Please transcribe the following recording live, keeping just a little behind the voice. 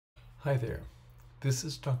Hi there, this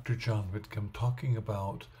is Dr. John Whitcomb talking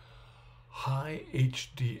about high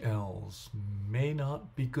HDLs may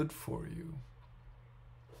not be good for you.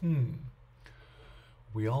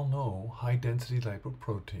 We all know high density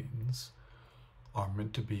lipoproteins are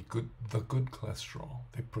meant to be the good cholesterol.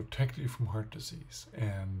 They protect you from heart disease,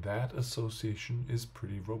 and that association is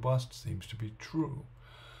pretty robust, seems to be true.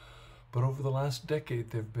 But over the last decade,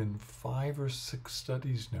 there have been 5 or 6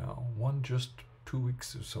 studies now, one just 2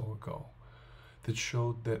 weeks or so ago, that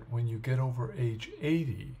showed that when you get over age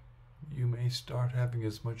 80, you may start having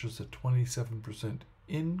as much as a 27%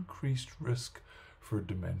 increased risk for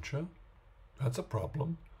dementia. That's a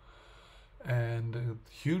problem. And a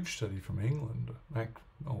huge study from England,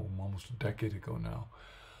 almost a decade ago now,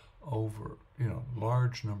 over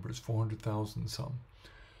large numbers, 400,000 some,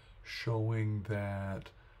 showing that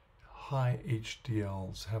high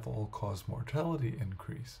HDLs have all-cause mortality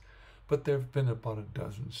increase. But there have been about a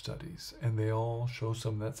dozen studies, and they all show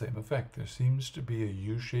some of that same effect. There seems to be a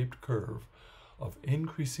U-shaped curve of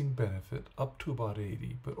increasing benefit up to about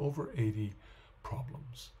 80, but over 80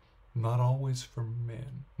 problems. Not always for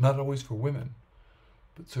men, not always for women,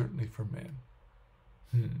 but certainly for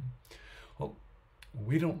men. Well,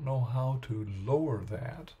 we don't know how to lower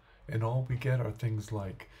that, and all we get are things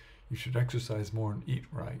like you should exercise more and eat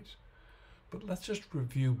right. But let's just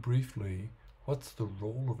review briefly what's the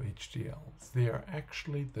role of HDLs. They are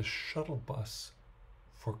actually the shuttle bus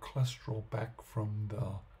for cholesterol back from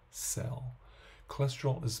the cell.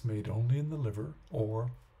 Cholesterol is made only in the liver,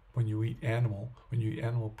 or when you eat animal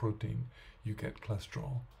protein, you get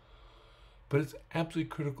cholesterol. But it's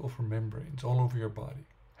absolutely critical for membranes all over your body.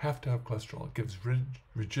 Have to have cholesterol. It gives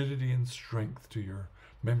rigidity and strength to your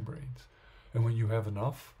membranes. And when you have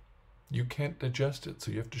enough, you can't digest it,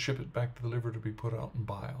 so you have to ship it back to the liver to be put out in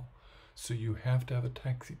bile. So you have to have a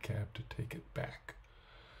taxi cab to take it back.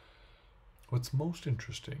 What's most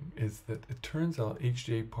interesting is that it turns out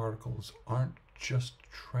HDA particles aren't just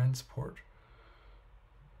transport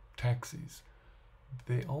taxis.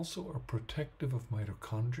 They also are protective of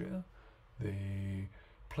mitochondria. They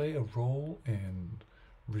play a role in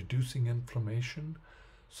reducing inflammation.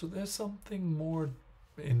 So there's something more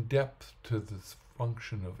in depth to this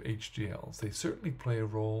function of HDLs. They certainly play a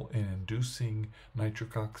role in inducing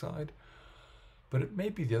nitric oxide, but it may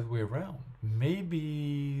be the other way around.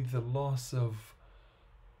 Maybe the loss of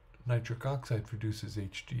nitric oxide reduces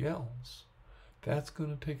HDLs. That's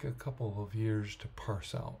going to take a couple of years to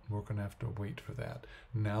parse out. We're going to have to wait for that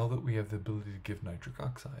now that we have the ability to give nitric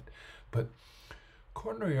oxide. But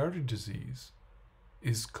coronary artery disease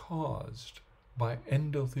is caused by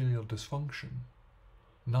endothelial dysfunction,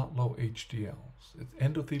 not low HDLs. It's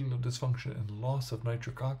endothelial dysfunction and loss of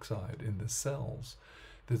nitric oxide in the cells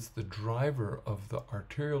that's the driver of the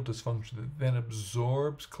arterial dysfunction that then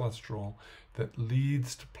absorbs cholesterol, that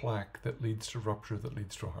leads to plaque, that leads to rupture, that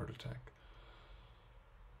leads to a heart attack.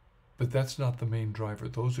 But that's not the main driver.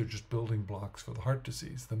 Those are just building blocks for the heart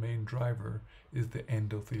disease. The main driver is the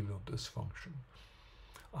endothelial dysfunction.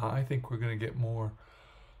 I think we're going to get more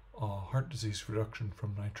heart disease reduction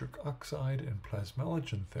from nitric oxide and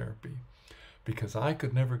plasmalogen therapy, because I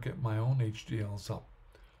could never get my own HDLs up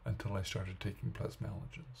until I started taking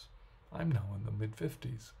plasmalogens. I'm now in the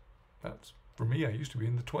mid-50s. For me, I used to be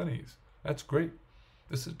in the 20s. That's great.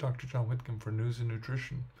 This is Dr. John Whitcomb for News and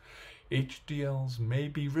Nutrition. HDLs may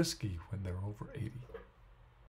be risky when they're over 80.